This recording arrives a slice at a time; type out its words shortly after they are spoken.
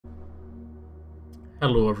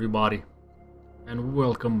Hello everybody, and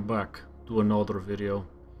welcome back to another video.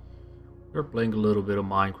 We're playing a little bit of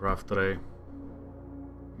Minecraft today.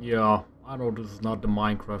 Yeah, I know this is not the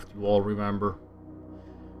Minecraft you all remember.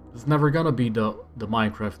 It's never gonna be the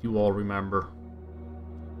Minecraft you all remember.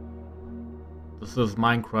 This is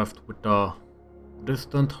Minecraft with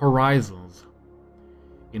distant horizons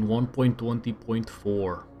in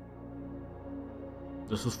 1.20.4.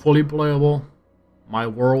 This is fully playable. My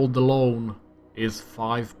world alone is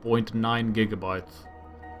 5.9 gigabytes.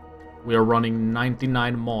 We are running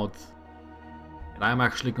 99 mods, and I'm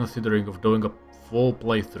actually considering of doing a full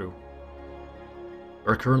playthrough.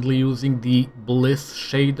 We're currently using the Bliss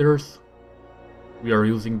shaders. We are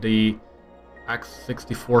using the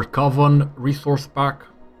X64 Coven Resourcepack.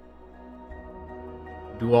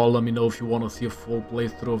 Do all let me know if you want to see a full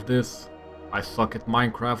playthrough of this. I suck at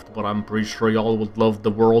Minecraft, but I'm pretty sure y'all would love the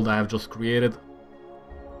world I have just created.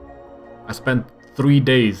 I spent 3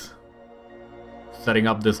 days setting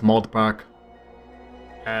up this mod pack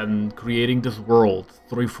and creating this world.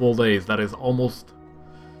 3 full days. That is almost...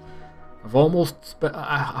 I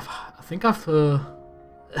think I've...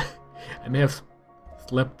 I may have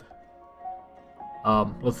slept...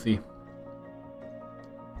 let's see.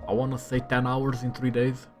 I want to say 10 hours in 3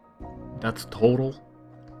 days. That's total.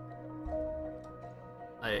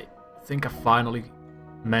 I think I finally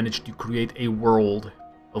managed to create a world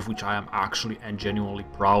of which I am actually and genuinely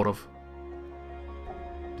proud of.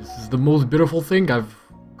 This is the most beautiful thing I've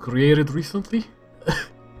created recently.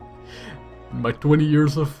 In my 20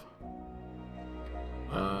 years of...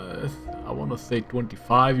 I want to say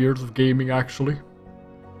 25 years of gaming actually.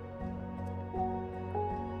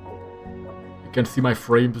 You can see my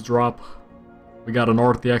frames drop. We got an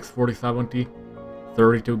RTX 4070,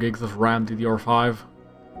 32 gigs of RAM DDR5,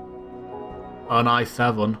 an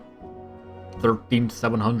i7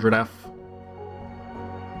 13700F.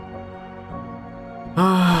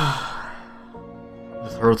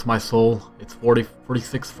 This hurts my soul. It's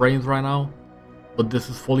 46 frames right now, but this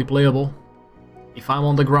is fully playable. If I'm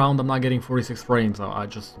on the ground, I'm not getting 46 frames. I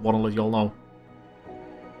just want to let y'all know.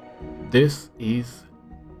 This is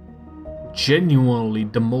genuinely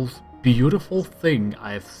the most beautiful thing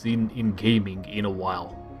I have seen in gaming in a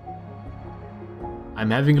while.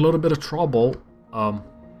 I'm having a little bit of trouble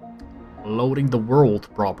loading the world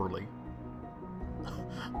properly.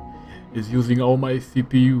 Is using all my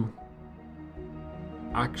CPU.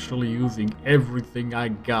 Actually using everything I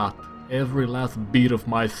got, every last bit of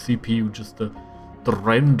my CPU just to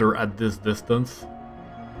render at this distance.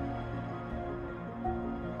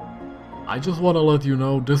 I just want to let you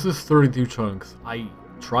know this is 32 chunks. I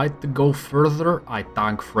tried to go further, I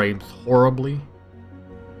tank frames horribly.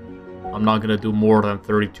 I'm not gonna do more than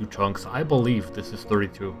 32 chunks. I believe this is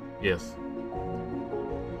 32. Yes.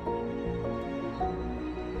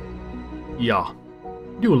 Yeah.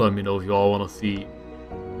 Do let me know if you all want to see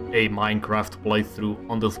a Minecraft playthrough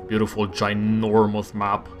on this beautiful ginormous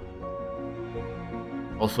map.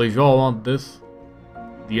 Also, if you all want this,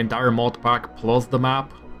 the entire mod pack plus the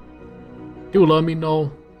map, do let me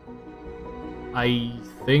know. I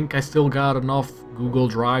think I still got enough Google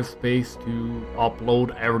Drive space to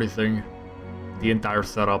upload everything, the entire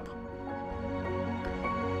setup.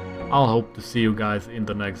 I'll hope to see you guys in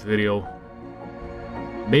the next video.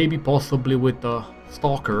 Maybe possibly with the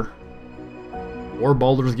Stalker or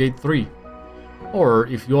Baldur's Gate 3. Or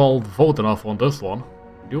if you all vote enough on this one,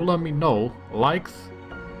 do let me know. Likes,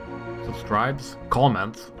 subscribes,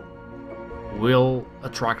 comments will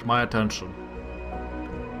attract my attention.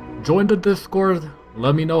 Join the Discord.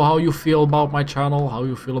 Let me know how you feel about my channel, how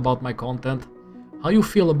you feel about my content, how you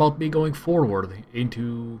feel about me going forward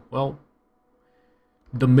into, well,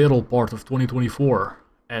 the middle part of 2024,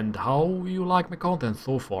 and how you like my content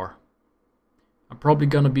so far. I'm probably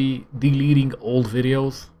gonna be deleting old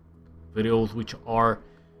videos which are,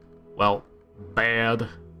 well, bad,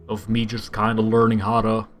 of me just kind of learning how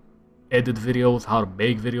to edit videos, how to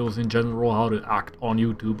make videos in general, how to act on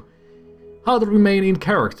YouTube, how to remain in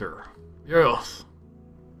character. Yes.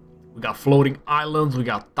 We got floating islands, we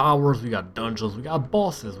got towers, we got dungeons, we got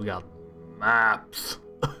bosses, we got maps.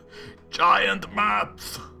 Giant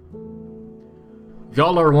maps! If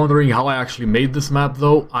y'all are wondering how I actually made this map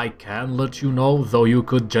though, I can let you know, though you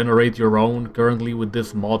could generate your own currently with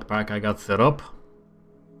this mod pack I got set up.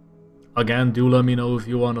 Again, do let me know if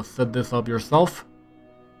you want to set this up yourself.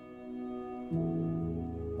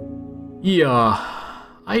 Yeah,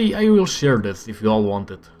 I will share this if you all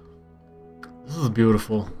want it. This is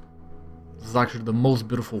beautiful. This is actually the most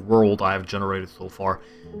beautiful world I have generated so far.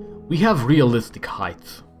 We have realistic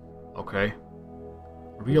heights. Okay?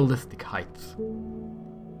 Realistic heights.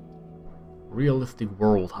 Realistic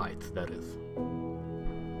world heights, that is.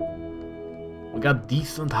 We got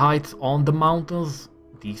decent heights on the mountains,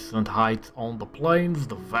 decent heights on the plains,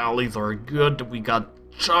 the valleys are good, we got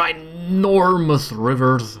ginormous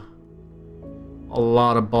rivers, a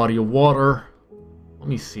lot of body of water. Let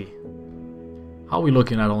me see. How are we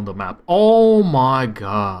looking at on the map? Oh my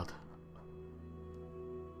god.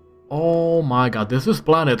 Oh my god, this is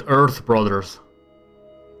planet Earth, brothers.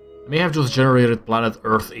 I may have just generated planet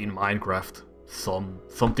Earth in Minecraft.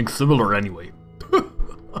 Something similar anyway.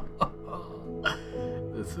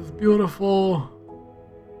 This is beautiful.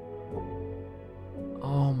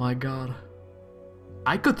 Oh my god.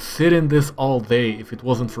 I could sit in this all day if it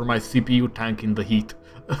wasn't for my CPU tanking the heat.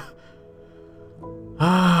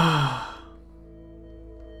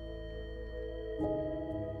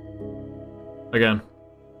 Again.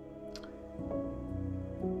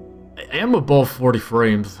 I am above 40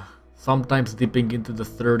 frames, sometimes dipping into the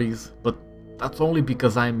 30s, but that's only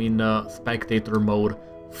because I'm in spectator mode,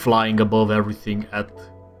 flying above everything at,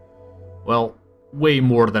 well, way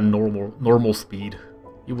more than normal speed.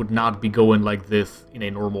 You would not be going like this in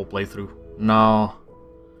a normal playthrough. No.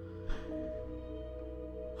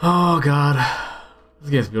 Oh god.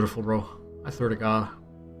 This game's beautiful, bro. I swear to god.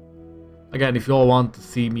 Again, if you all want to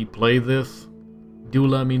see me play this, do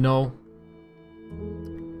let me know.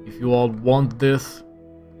 If you all want this,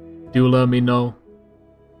 do let me know.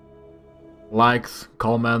 Likes,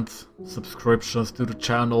 comments, subscriptions to the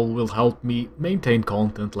channel will help me maintain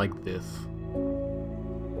content like this.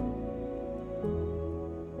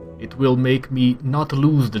 It will make me not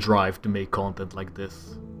lose the drive to make content like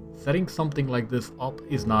this. Setting something like this up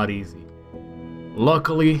is not easy.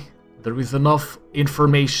 Luckily, there is enough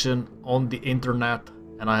information on the internet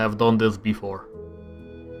and I have done this before.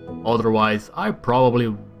 Otherwise, I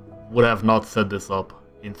probably would have not set this up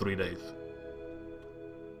in 3 days.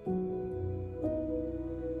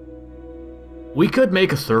 We could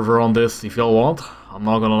make a server on this if y'all want, I'm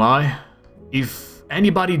not gonna lie. If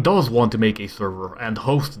anybody does want to make a server and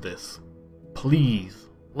host this, please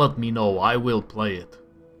let me know, I will play it.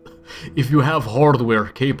 If you have hardware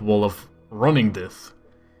capable of running this,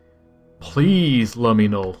 please let me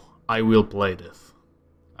know, I will play this.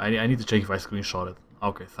 I need to check if I screenshot it.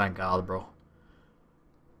 Okay, thank god, bro.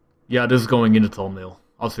 Yeah, this is going in the thumbnail.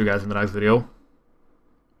 I'll see you guys in the next video.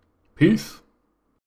 Peace.